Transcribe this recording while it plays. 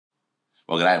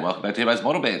Well, g'day and welcome back to Hibbo's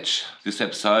Model Bench. This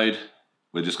episode,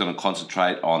 we're just going to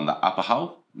concentrate on the upper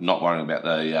hull, not worrying about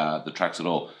the tracks at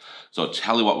all. So I'll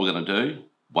tell you what we're going to do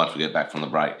once we get back from the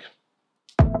break.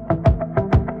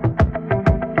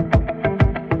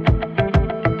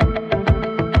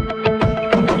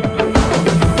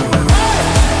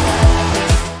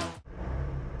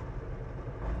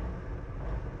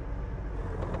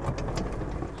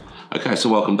 Okay, so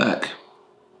welcome back.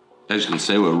 As you can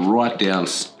see, we're right down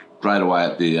straight away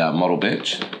at the model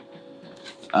bench.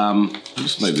 I'll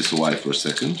just move this away for a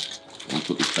second and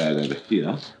put this bag over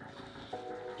here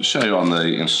to show you on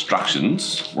the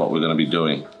instructions what we're going to be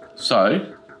doing.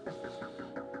 So,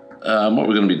 what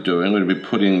we're going to be doing, we're going to be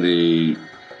putting the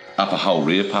upper hull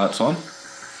rear parts on.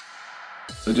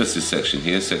 So just this section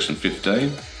here, section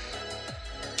 15.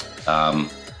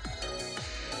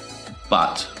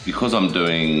 But because I'm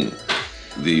doing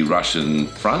the Russian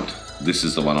front, this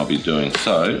is the one I'll be doing.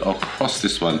 So I'll cross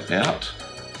this one out.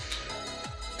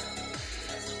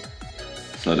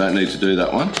 So I don't need to do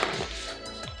that one.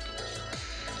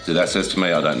 So that says to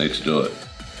me I don't need to do it.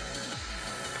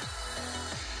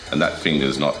 And that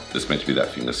finger's not, it's meant to be that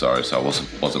finger, sorry, so I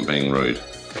wasn't being rude.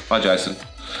 Hi Jason.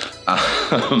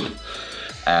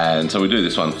 And so we do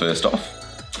this one first off.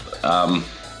 And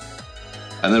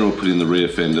then we'll put in the rear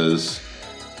fenders.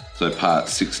 So part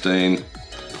 16.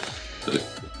 So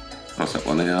cross that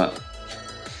one out,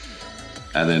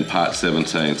 and then part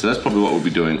 17. So that's probably what we'll be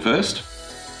doing first,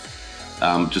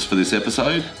 just for this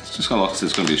episode. It's just like I said,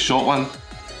 it's going to be a short one.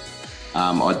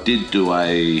 I did do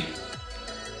a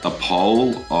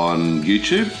poll on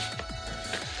YouTube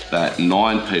that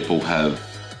 9 people have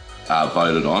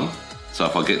voted on. So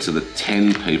if I get to the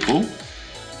 10 people,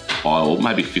 or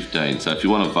maybe 15. So if you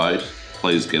want to vote,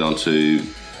 please get onto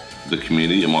the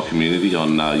community, in my community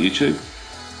on YouTube,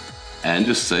 and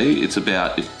just see. It's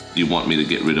about if you want me to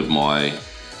get rid of my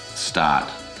start,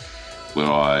 where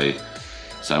I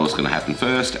say what's going to happen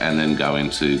first and then go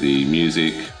into the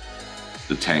music,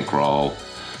 the tank roll,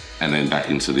 and then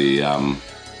back into the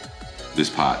this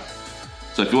part.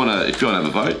 So if you want to have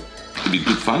a vote, it'd be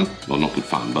good fun. Well, not good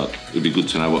fun, but it'd be good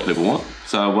to know what people want.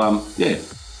 So yeah.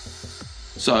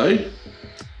 So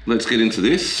let's get into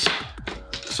this.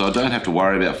 So I don't have to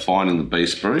worry about finding the B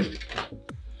sprue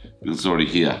because it's already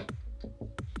here.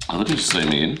 Let me just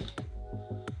zoom in so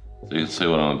you can see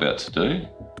what I'm about to do.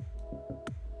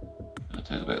 I'll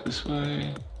take it back this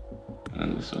way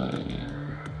and this way.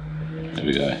 There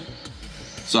we go.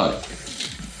 So,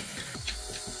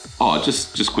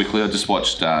 just quickly, I just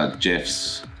watched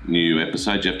Jeff's new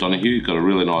episode. Jeff Donahue got a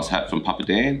really nice hat from Papa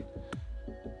Dan,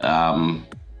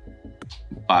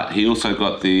 but he also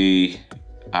got the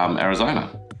Arizona.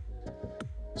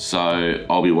 So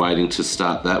I'll be waiting to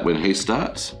start that when he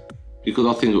starts, because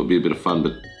I think it would be a bit of fun,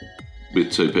 but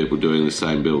with 2 people doing the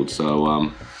same build.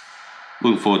 So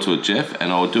looking forward to it, Jeff,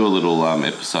 and I'll do a little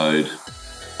episode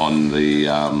on the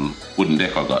wooden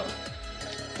deck I got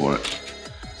for it.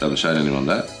 So I haven't shown anyone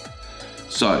that.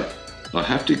 So I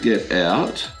have to get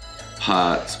out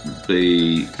parts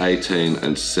B18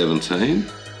 and 17.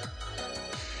 So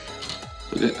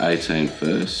I'll get 18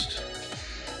 first.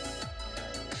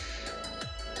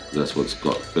 That's what's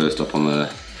got first up on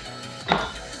the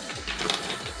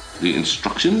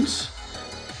instructions.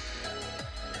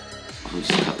 I'll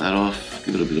just cut that off,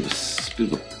 give it a bit of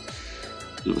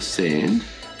a sand.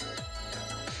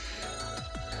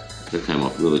 That came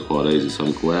off really quite easy, so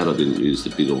I'm glad I didn't use the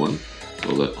bigger one,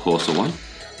 or the coarser one.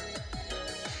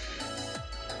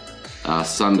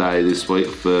 Sunday this week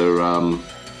for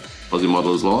Aussie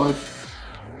Modelers Live.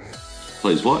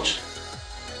 Please watch.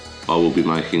 I will be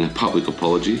making a public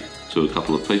apology to a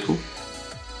couple of people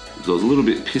because I was a little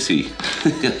bit pissy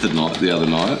the other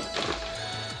night.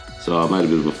 So I made a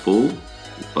bit of a fool,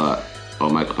 but I'll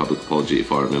make a public apology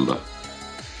if I remember.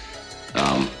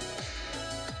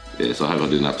 Yeah, so I hope I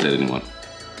didn't upset anyone.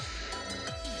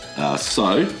 Oh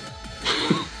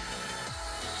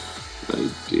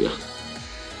dear.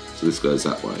 So this goes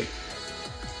that way.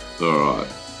 All right.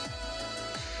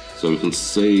 So we can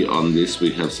see on this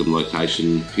we have some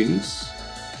location pins.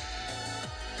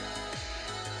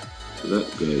 So that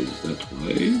goes that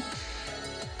way.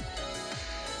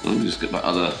 Let me just get my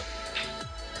other,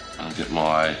 I'll get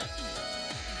my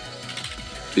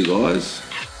big eyes.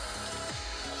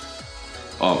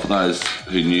 Oh, for those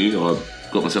who knew, I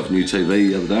got myself a new TV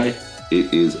the other day.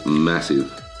 It is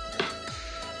massive.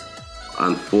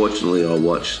 Unfortunately, I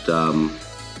watched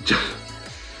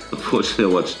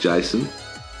Jason,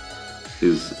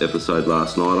 his episode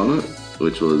last night on it,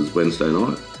 which was Wednesday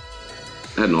night.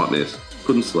 I had nightmares,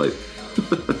 couldn't sleep.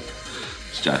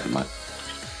 Just joking, mate.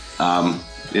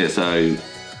 Yeah, so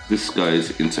this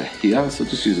goes into here, so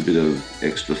just use a bit of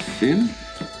extra thin.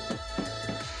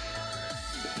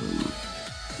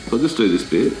 I'll just do this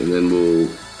bit and then we'll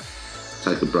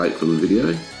take a break from the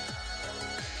video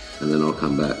and then I'll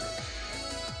come back.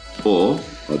 Or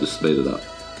I'll just speed it up.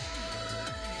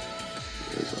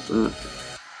 Just like that.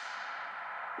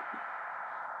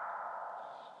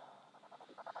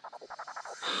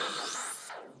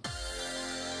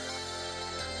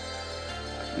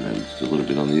 And then just a little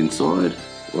bit on the inside,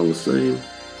 along the seam.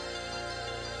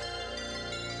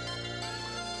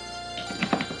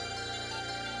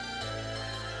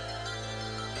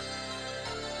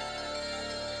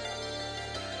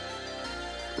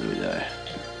 There we go.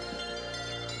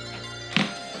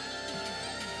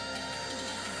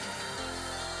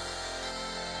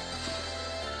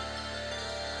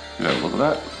 Look at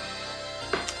that.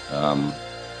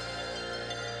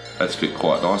 That's fit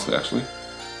quite nicely actually.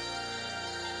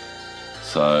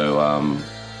 So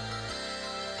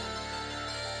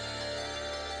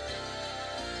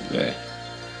yeah,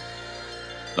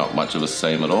 not much of a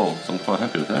seam at all, so I'm quite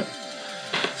happy with that.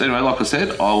 So anyway, like I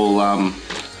said, I'll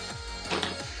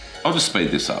just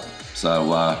speed this up. So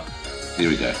here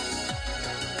we go.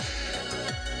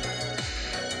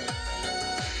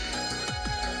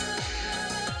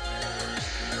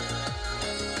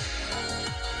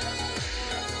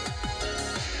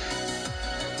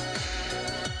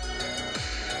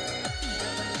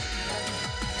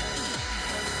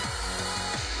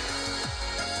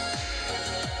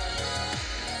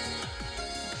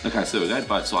 Okay, so there we go,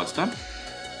 both sides done.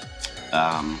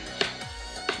 You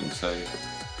can see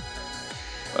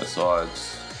both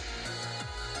sides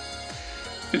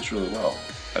fits really well.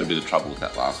 Had a bit of trouble with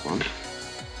that last one.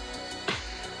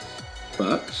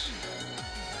 But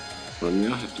I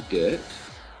now have to get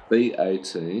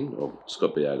B18, or it's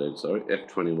got B18, sorry,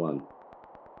 F21.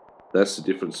 That's the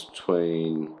difference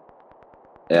between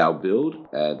our build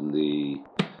and the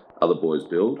other boys'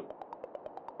 build.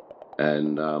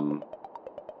 And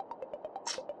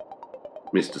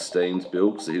Mr. Steen's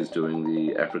build, because he's doing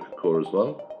the Africa Corps as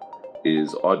well,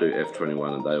 is I do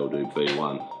F21 and they all do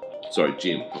B1. Sorry,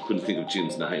 Jim. I couldn't think of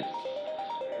Jim's name.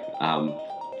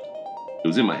 It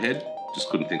was in my head, just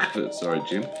couldn't think of it. Sorry,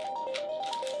 Jim.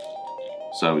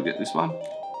 So we get this one,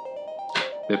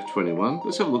 F21.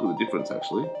 Let's have a look at the difference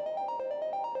actually.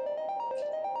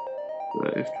 So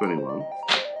F21.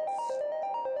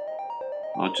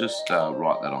 I'll just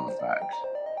write that on the back,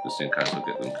 just in case I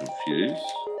get them confused.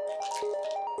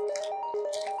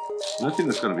 I don't think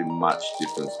there's going to be much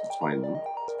difference between them,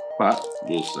 but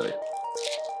we'll see.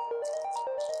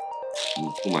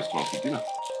 It's almost time for dinner.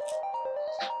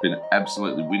 Been an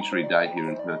absolutely wintry day here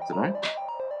in Perth today.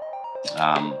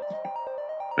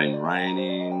 Been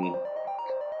raining.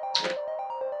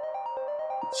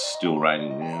 It's still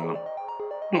raining now.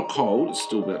 Not cold, it's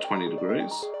still about 20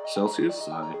 degrees Celsius,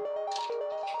 so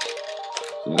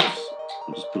I'll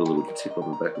just put a little tick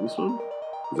on the back of this one,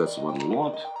 because that's the one we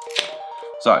want.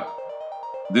 So,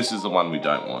 this is the one we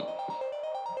don't want.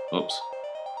 Oops.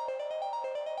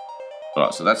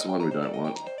 Alright, so that's the one we don't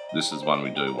want. This is the one we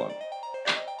do want.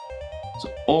 So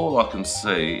all I can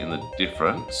see in the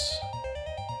difference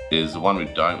is the one we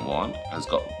don't want has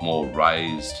got more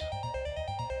raised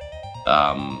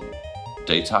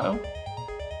detail,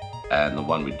 and the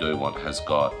one we do want has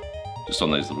got, just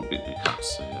on these little bits, you can't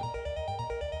see it.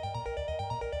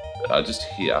 Just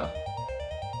here,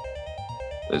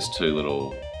 there's two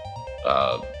little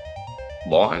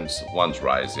lines. One's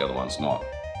raised, the other one's not.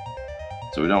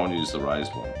 So we don't want to use the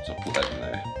raised one, so I'll put that in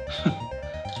there.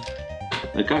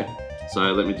 Okay,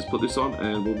 so let me just put this on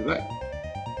and we'll be back.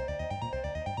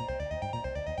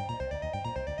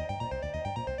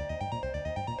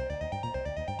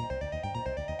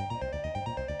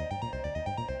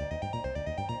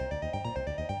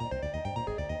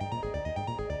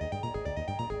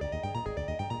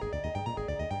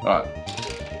 Alright,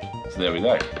 so there we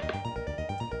go.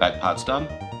 Back part's done.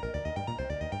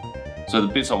 So the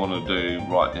bits I want to do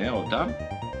right now I've done.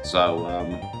 So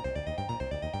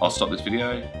I'll stop this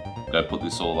video, go put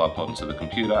this all up onto the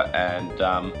computer, and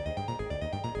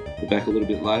be back a little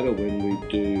bit later when we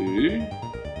do,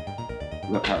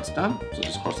 that part's done. So I'll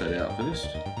just cross that out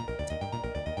first.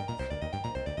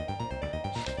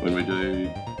 When we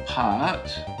do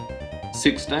part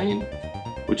 16,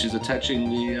 which is attaching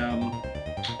the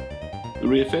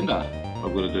rear fender,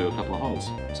 I've got to do a couple of holes.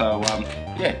 So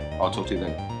yeah, I'll talk to you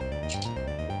then.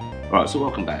 Alright, so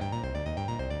welcome back.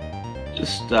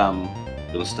 Just going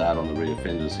to start on the rear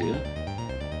fenders here.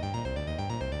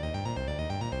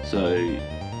 So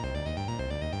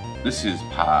this is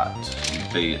part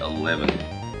B11.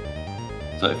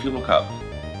 So if you look up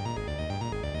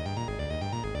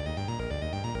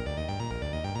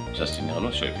just in here. I'm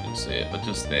not sure if you can see it, but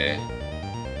just there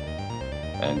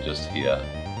and just here.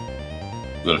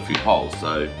 We've got a few holes,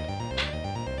 so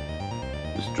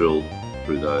just drill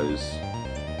through those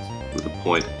with a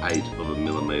 0.8 of a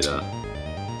millimetre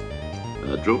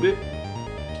drill bit.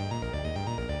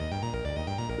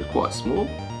 They're quite small.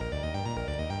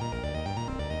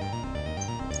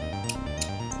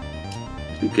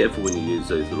 Be careful when you use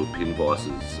these little pin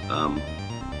vices.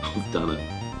 I've done it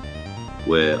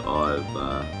where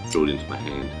I've drilled into my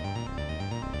hand,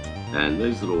 and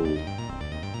these little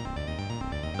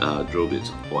drill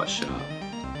bits are quite sharp,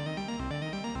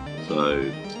 so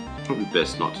it's probably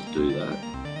best not to do that,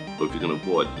 but if you can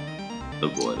avoid it,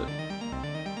 avoid it.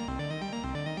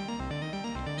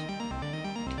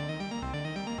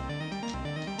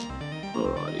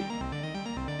 Alrighty.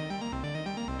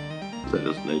 That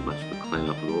doesn't need much of a clean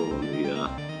up at all on the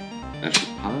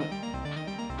actual part.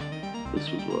 This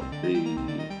was what, this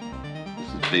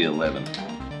is B11.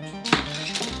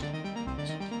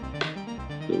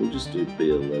 So we'll just do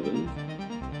B11.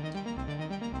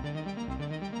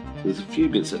 There's a few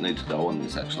bits that need to go on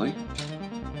this actually.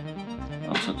 So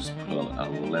I'll just put on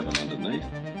an 11 underneath.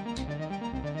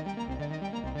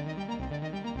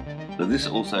 So this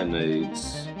also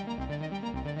needs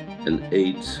an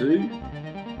E2,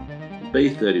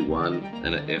 B31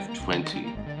 and an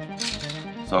F20.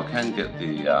 So I can get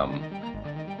the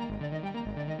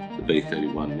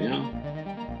B31 now,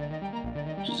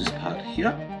 which is this part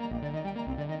here.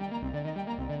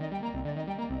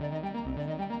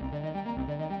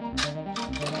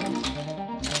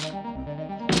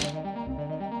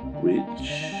 Which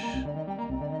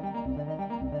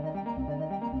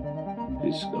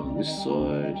is on this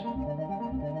side.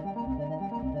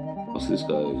 So this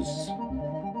goes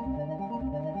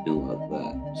in like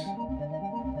that.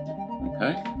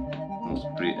 Okay, that was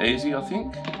pretty easy, I think.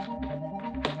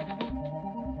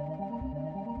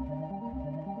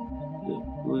 Bit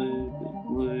blue, bit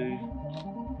blue.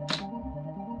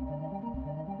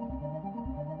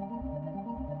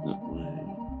 That way.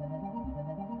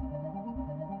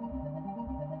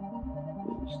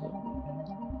 Where's that way?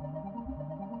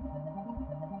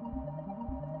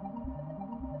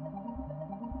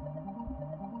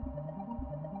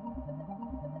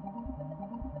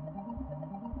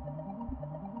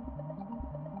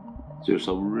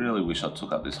 Seriously, I really wish I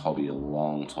took up this hobby a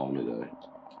long time ago.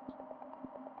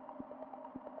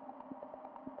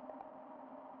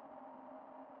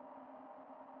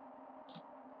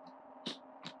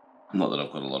 Not that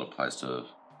I've got a lot of place to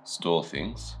store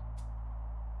things.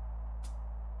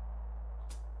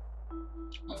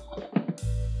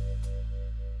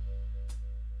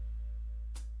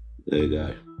 There you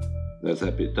go. That's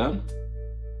that bit done.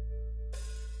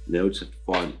 Now we just have to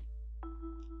find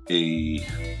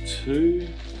E2,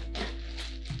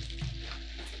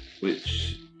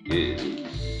 which is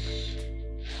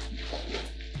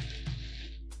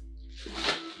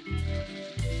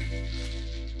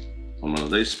on one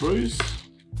of these sprues.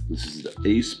 This is the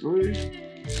E sprue,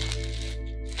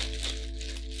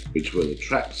 which were the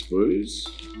track sprues.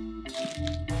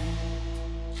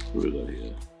 What have we got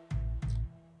here?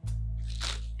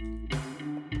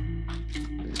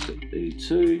 There's the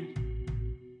E2.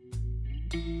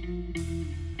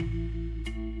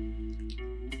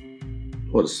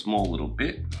 Quite a small little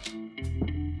bit.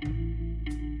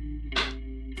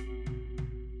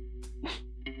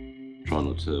 Try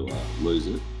not to lose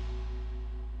it.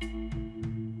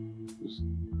 Just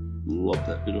lop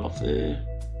that bit off there.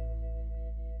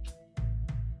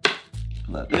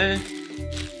 Put that there.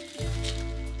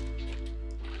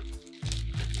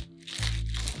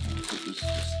 Put this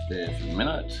just there for a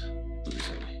minute. Put this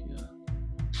over here.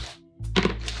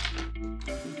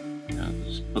 Now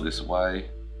just put this away.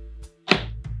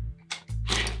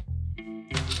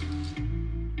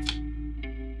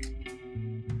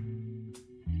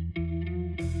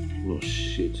 Oh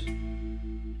shit.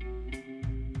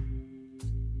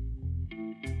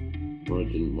 What I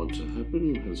didn't want to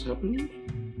happen has happened.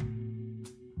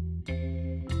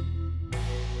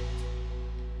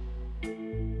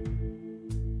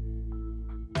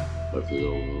 Hopefully they're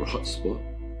all in the right spot.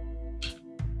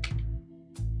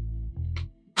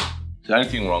 The only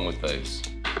thing wrong with these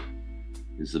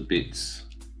is the bits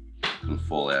can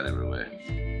fall out everywhere.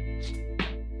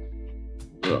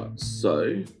 Right,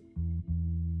 so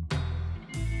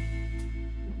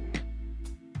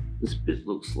this bit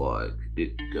looks like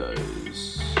it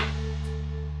goes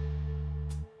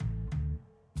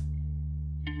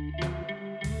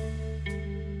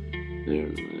there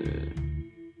and there.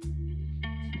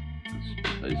 Let's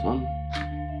put these on.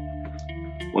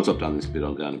 Once I've done this bit,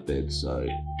 I'm going to bed, so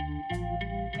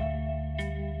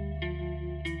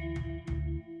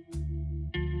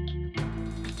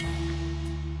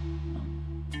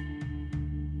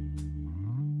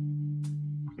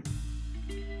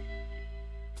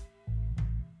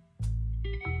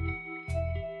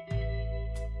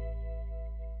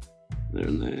there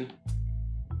and there.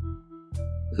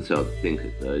 That's how I think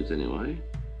it goes anyway.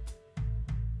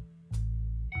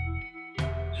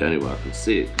 It's the only way I can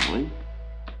see it going.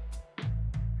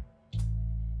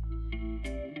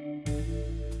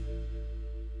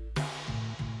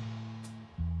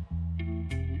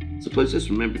 So please just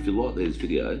remember, if you like these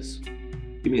videos,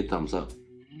 give me a thumbs up.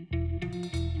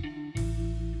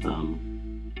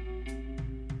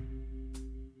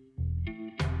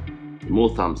 The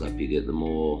more thumbs up you get, the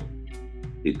more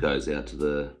it goes out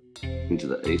to into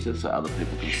the ether so other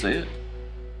people can see it.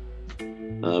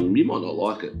 You might not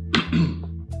like it,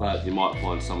 but you might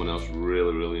find someone else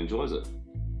really, really enjoys it.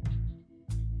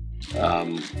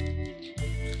 So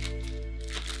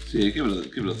yeah, give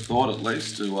it a thought at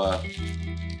least to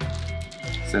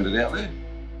send it out there.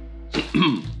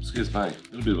 Excuse me, a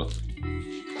little bit of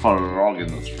a frog in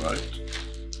the throat.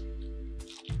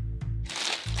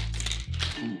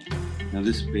 Now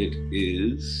this bit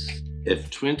is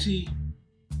F20,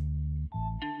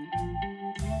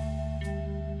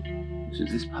 which is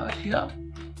this part here.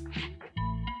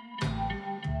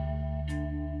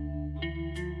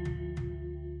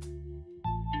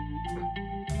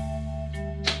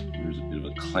 There's a bit of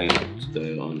a clean up to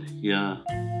go on here.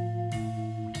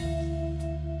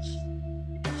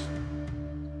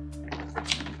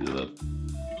 A bit of a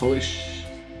polish.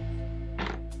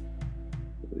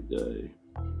 There we go.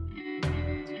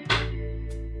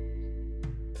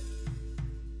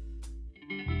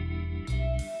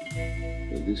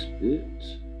 This bit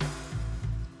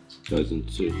goes into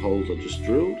 2 holes I just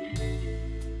drilled.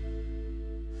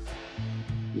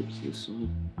 Oops, this side.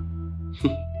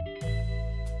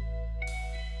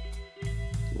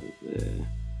 Right there.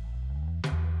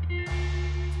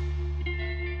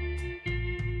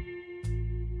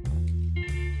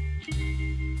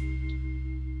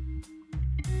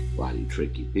 Bloody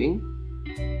tricky thing.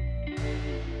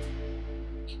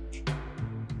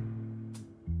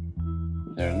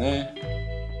 There and there.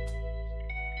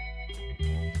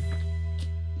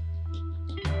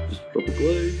 Drop of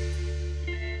glue,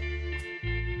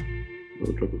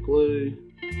 another drop of glue,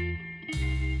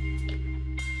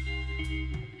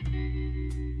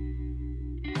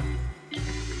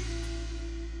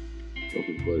 drop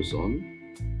of glue's on,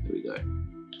 there we go.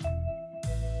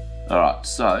 Alright,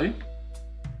 so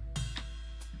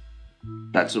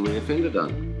that's a rear fender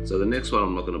done. So the next one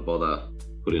I'm not going to bother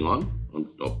putting on,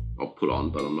 I'll put on,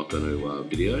 but I'm not going to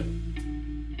video.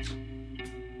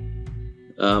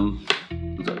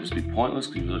 That would just be pointless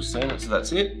because you've already seen it, so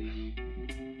that's it.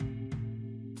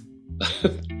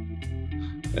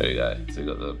 There you go. So you've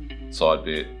got the side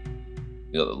bit,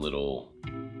 you've got the little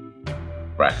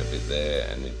bracket bit there,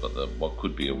 and you've got the what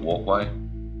could be a walkway.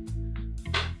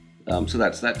 So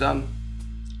that's that done.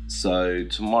 So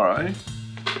tomorrow,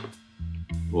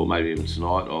 or maybe even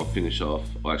tonight, I'll finish off,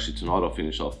 well, actually tonight I'll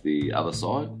finish off the other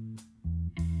side.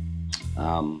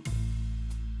 I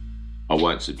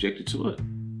won't subject you to it.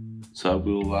 So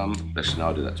we'll, actually no,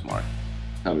 I'll do that tomorrow.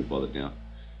 Can't be bothered now.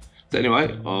 So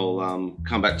anyway, I'll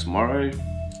come back tomorrow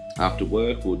after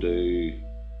work. We'll do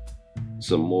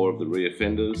some more of the rear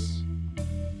fenders.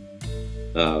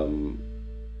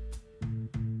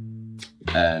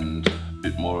 And a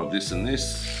bit more of this and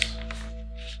this.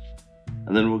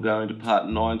 And then we'll go into part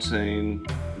 19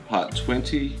 and part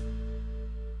 20.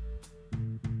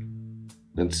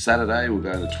 Then Saturday we'll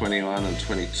go into 21 and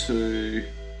 22.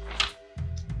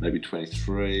 Maybe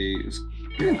 23. It's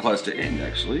getting close to end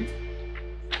actually.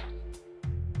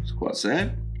 It's quite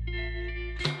sad.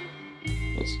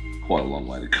 It's quite a long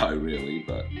way to go really,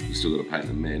 but we've still got to paint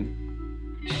the men.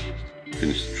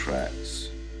 Finish the tracks.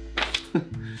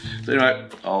 So anyway,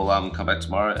 I'll come back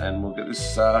tomorrow and we'll get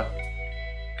this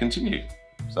continued.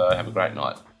 So have a great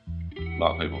night.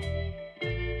 Night people.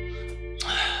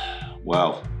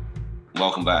 Well,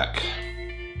 welcome back.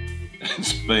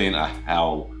 It's been a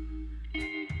hell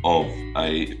of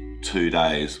 2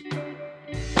 days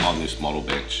on this model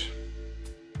bench.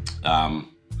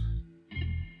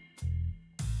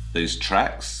 These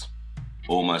tracks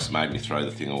almost made me throw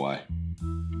the thing away.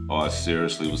 I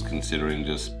seriously was considering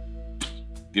just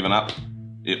giving up.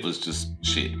 It was just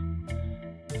shit.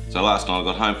 So last night I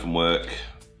got home from work,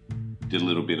 did a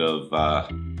little bit of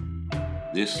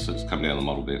this. So it's coming down the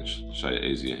model bench. I'll show you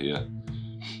easier here.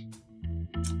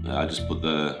 I just put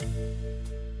the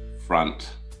front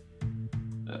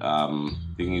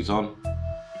thingies on.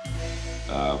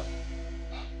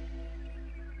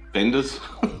 Fenders.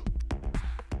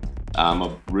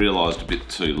 I realised a bit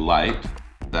too late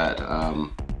that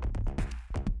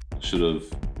should have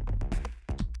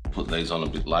put these on a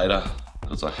bit later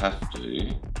because I have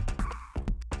to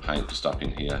paint just up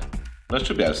in here. But I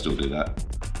should be able to still do that.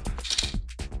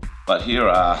 But here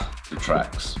are the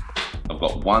tracks. I've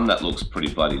got one that looks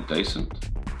pretty bloody decent.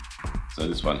 So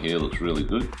this one here looks really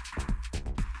good.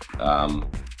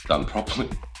 Done properly.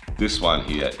 This one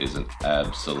here is an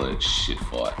absolute shit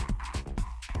fight.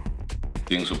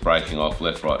 Things were breaking off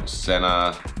left, right, and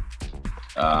center.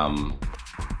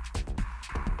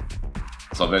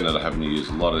 So I've ended up having to use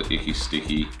a lot of Icky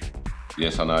Sticky.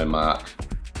 Yes, I know, Mark,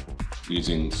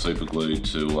 using super glue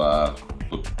to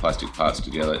put plastic parts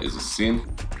together is a sin,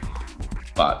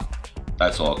 but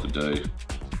that's all I could do,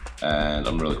 and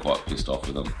I'm really quite pissed off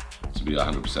with them, to be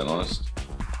 100% honest.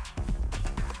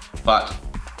 But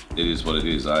it is what it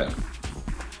is, eh?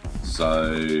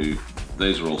 So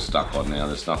these are all stuck on now.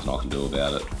 There's nothing I can do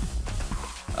about it.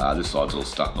 This side's all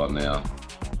stuck on now.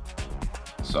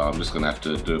 So I'm just going to have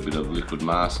to do a bit of liquid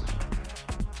mask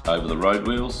over the road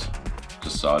wheels,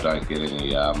 just so I don't get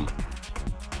any of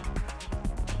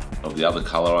the other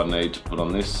colour I need to put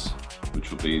on this,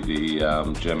 which will be the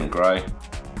German grey,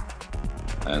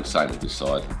 and same with this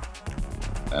side.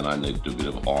 And I need to do a bit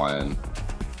of iron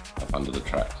up under the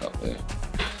tracks up there.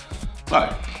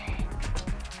 So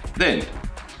then,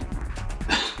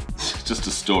 just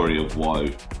a story of woe.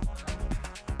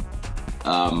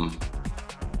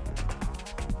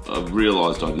 I've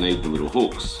realised I need the little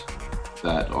hooks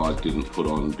that I didn't put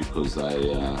on because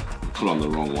they put on the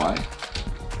wrong way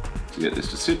to get this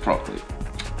to sit properly.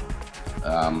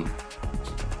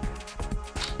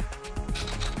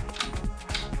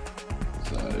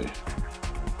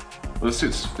 Well, it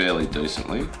sits fairly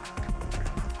decently.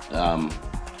 I'm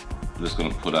just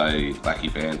going to put a lacky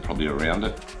band probably around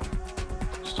it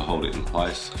just to hold it in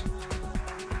place.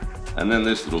 And then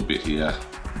this little bit here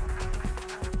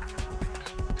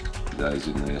goes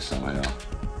in there somehow,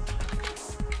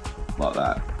 like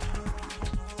that.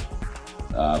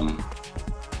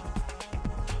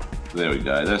 There we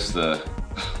go, that's the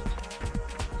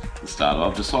starter.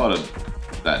 I've decided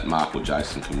that Mark or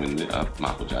Jason can win this,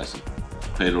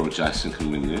 Peter or Jason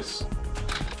can win this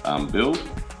build.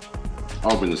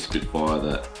 I'll bring the Spitfire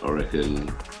that I reckon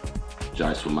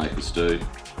Jace will make us do.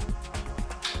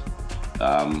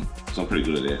 Because I'm pretty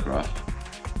good at aircraft.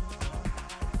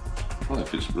 Well, that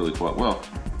fits really quite well.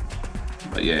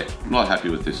 But yeah, I'm not happy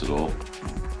with this at all.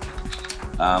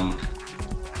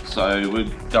 So we'll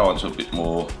go on to a bit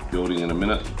more building in a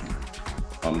minute.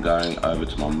 I'm going over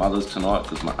to my mother's tonight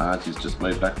because my auntie's just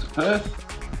moved back to Perth.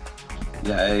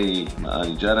 Yay, my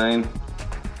auntie Jadine.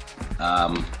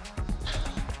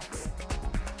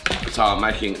 So I'm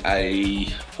making a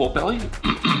pork belly.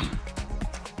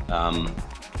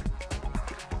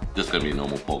 Just gonna be a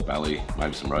normal pork belly,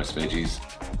 maybe some roast veggies.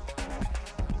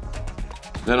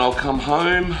 Then I'll come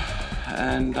home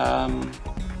and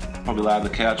probably lay on the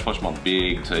couch, watch my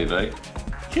big TV.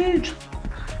 Huge.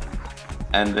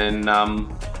 And then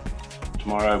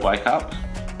tomorrow wake up,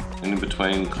 and in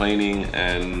between cleaning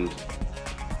and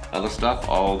other stuff,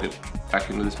 I'll get back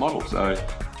into this model. So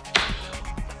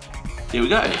here we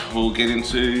go, we'll get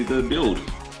into the build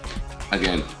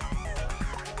again.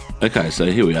 Okay, so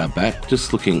here we are back,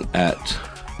 just looking at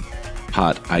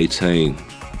part 18,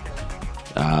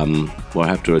 where I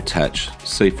have to attach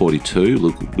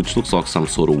C42, which looks like some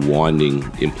sort of winding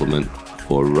implement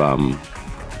for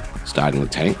starting the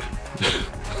tank.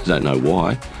 I don't know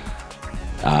why.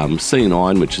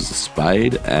 C9, which is a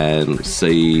spade, and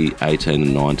C18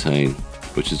 and 19,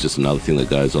 which is just another thing that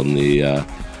goes on the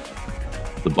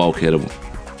bulkhead of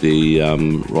the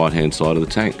right hand side of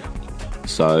the tank.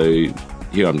 So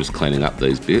here I'm just cleaning up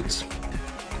these bits.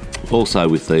 Also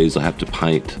with these I have to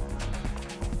paint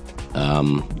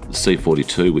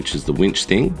C42, which is the winch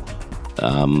thing.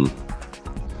 I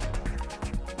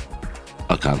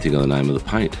can't think of the name of the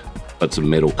paint, but it's a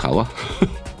metal colour.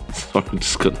 So I've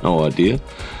just got no idea.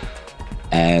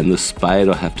 And the spade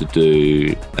I have to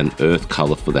do an earth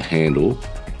colour for the handle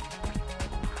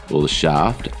or the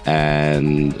shaft,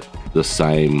 and the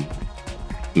same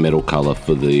metal colour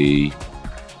for the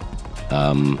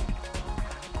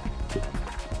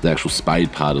actual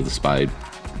spade part of the spade.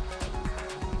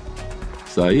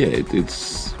 So yeah,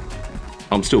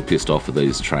 I'm still pissed off with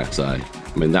these tracks, eh?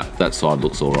 I mean, that side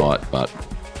looks alright, but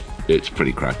it's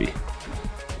pretty crappy.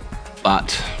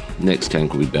 But next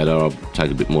tank will be better. I'll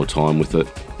take a bit more time with it.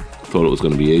 Thought it was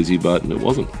going to be easy, but it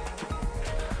wasn't.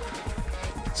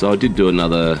 So I did do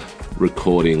another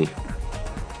recording,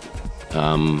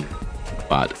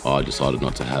 but I decided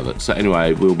not to have it. So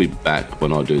anyway, we'll be back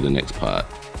when I do the next part.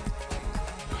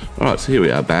 Alright, so here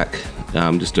we are back.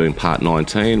 Just doing part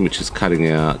 19, which is cutting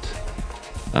out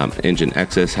engine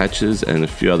access hatches and a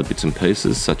few other bits and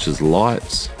pieces, such as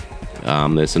lights.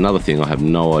 There's another thing, I have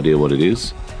no idea what it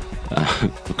is.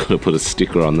 I've got to put a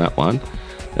sticker on that one.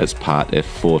 That's part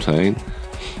F14.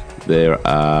 There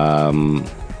are,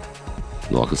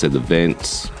 like I said, the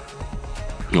vents,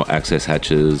 or access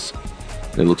hatches.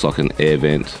 It looks like an air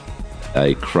vent,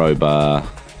 a crowbar,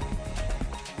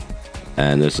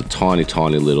 and there's a tiny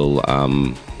little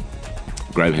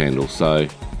grab handle. So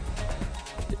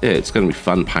yeah, it's going to be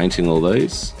fun painting all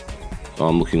these.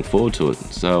 I'm looking forward to it.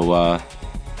 So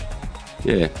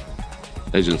yeah,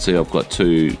 as you can see, I've got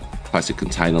 2 plastic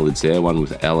container lids there, one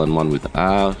with L and one with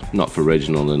R, not for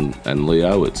Reginald and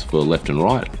Leo, it's for left and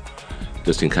right,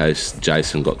 just in case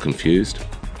Jason got confused,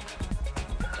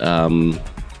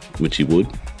 which he would.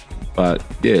 But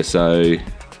yeah, so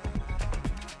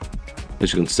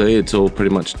as you can see, it's all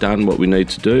pretty much done what we need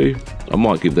to do. I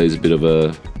might give these a bit of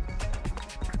a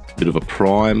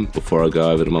prime before I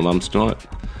go over to my mum's tonight.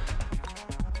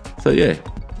 So yeah,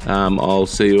 I'll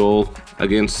see you all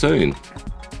again soon.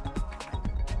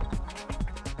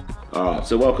 Alright,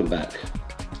 so welcome back.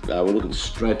 We're looking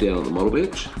straight down at the model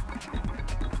bench.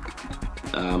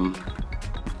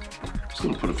 Just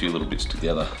going to put a few little bits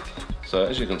together. So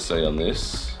as you can see on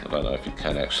this, I don't know if you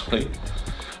can actually,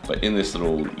 but in this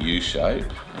little U shape,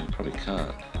 you probably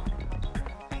can't.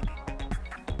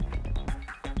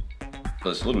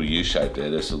 There's a little U shape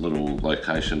there, there's a little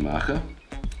location marker.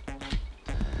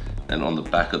 And on the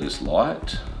back of this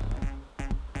light,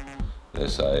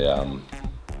 there's a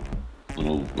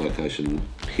little location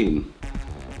pin.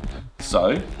 So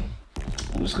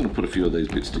I'm just going to put a few of these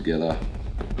bits together.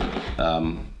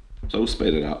 So we'll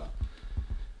speed it up.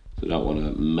 I don't want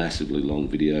a massively long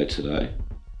video today.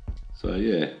 So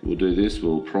yeah, we'll do this,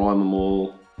 we'll prime them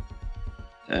all,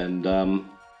 and yeah,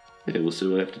 we'll see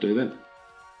what we have to do then.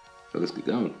 So let's get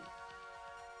going.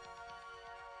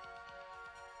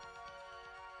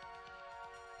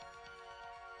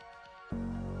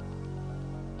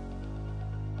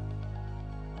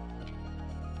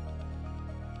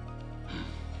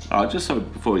 Alright, just so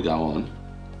before we go on,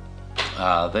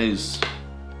 these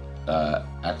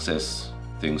access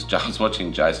things, I was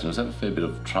watching Jason, he was having a fair bit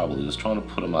of trouble. He was trying to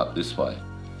put them up this way.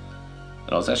 And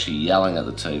I was actually yelling at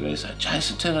the TV, saying,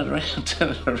 Jason, turn it around,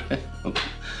 turn it around.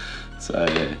 So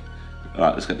yeah,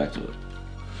 alright, let's get back to it.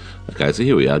 Okay, so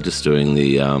here we are, just doing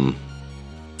the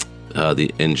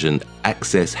engine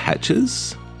access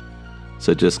hatches.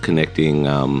 So just connecting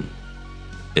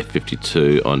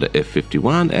F52 onto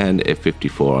F51 and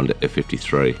F54 onto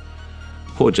F53.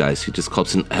 Poor Jace, he just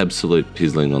cops an absolute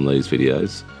pizzling on these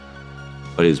videos.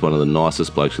 But he's one of the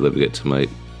nicest blokes you'll ever get to meet.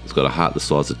 He's got a heart the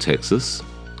size of Texas,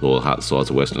 or a heart the size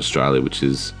of Western Australia, which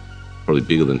is probably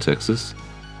bigger than Texas.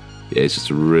 Yeah, he's just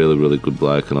a really good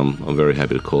bloke, and I'm very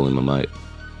happy to call him a mate.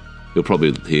 You'll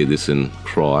probably hear this and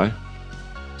cry.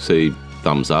 See,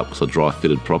 thumbs up, because I dry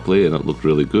fitted properly and it looked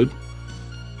really good.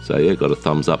 So yeah, got a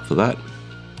thumbs up for that.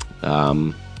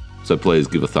 So please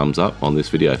give a thumbs up on this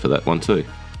video for that one too,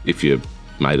 if you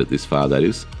made it this far, that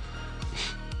is.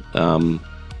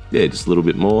 Yeah, just a little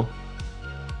bit more.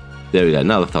 There we go,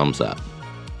 another thumbs up.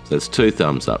 So that's 2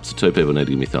 thumbs up, so 2 people need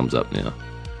to give me thumbs up now.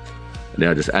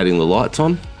 Now just adding the lights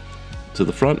on to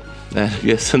the front, and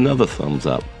yes, another thumbs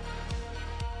up.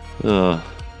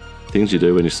 Things you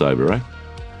do when you're sober, eh?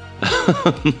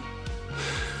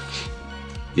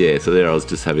 Yeah, so there I was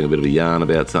just having a bit of a yarn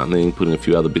about something, putting a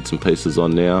few other bits and pieces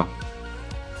on now.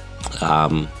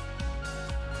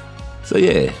 So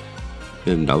yeah,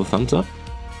 another thumbs up.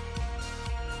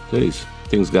 Jeez,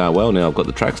 things are going well now. I've got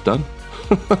the tracks done.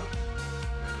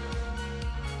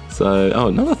 So, oh,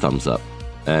 another thumbs up.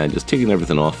 And just ticking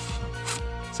everything off.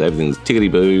 So everything's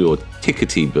tickety-boo or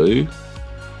tickety-boo.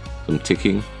 Some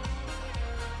ticking.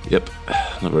 Yep,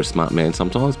 not a very smart man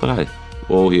sometimes, but hey,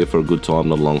 we're all here for a good time,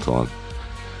 not a long time.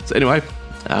 So anyway,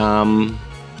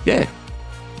 yeah,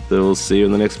 we'll see you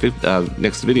in the next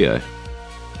video. Well,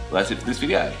 that's it for this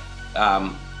video.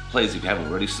 Please, if you haven't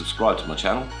already, subscribe to my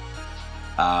channel.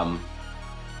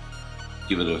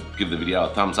 Give the video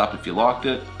a thumbs up if you liked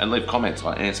it, and leave comments.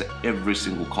 I answer every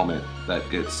single comment that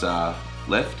gets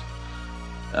left.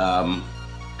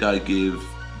 Go give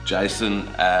Jason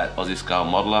at Aussie Scale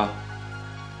Modeler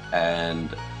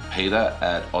and Peter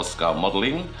at Oz Scale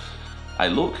Modeling a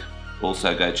look.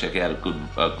 Also go check out a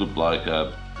good bloke,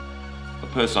 a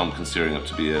person I'm considering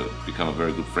to become a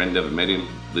very good friend. Never met him,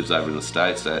 lives over in the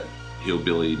States at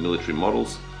Hillbilly Military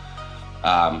Models.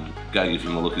 Go give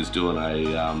him a look. He's doing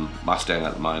a Mustang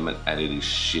at the moment, and it is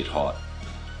shit hot.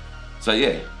 So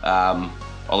yeah,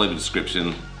 I'll leave a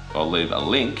description. I'll leave a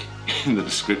link in the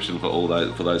description for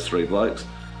those 3 blokes.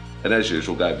 And as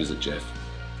usual, go visit Jeff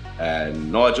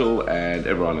and Nigel and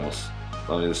everyone else.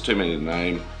 I mean, there's too many to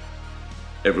name.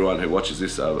 Everyone who watches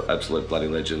this are absolute bloody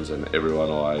legends, and everyone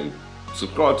I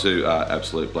subscribe to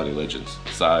Absolute Bloody Legends.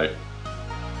 So,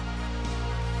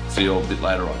 see you all a bit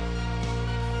later on.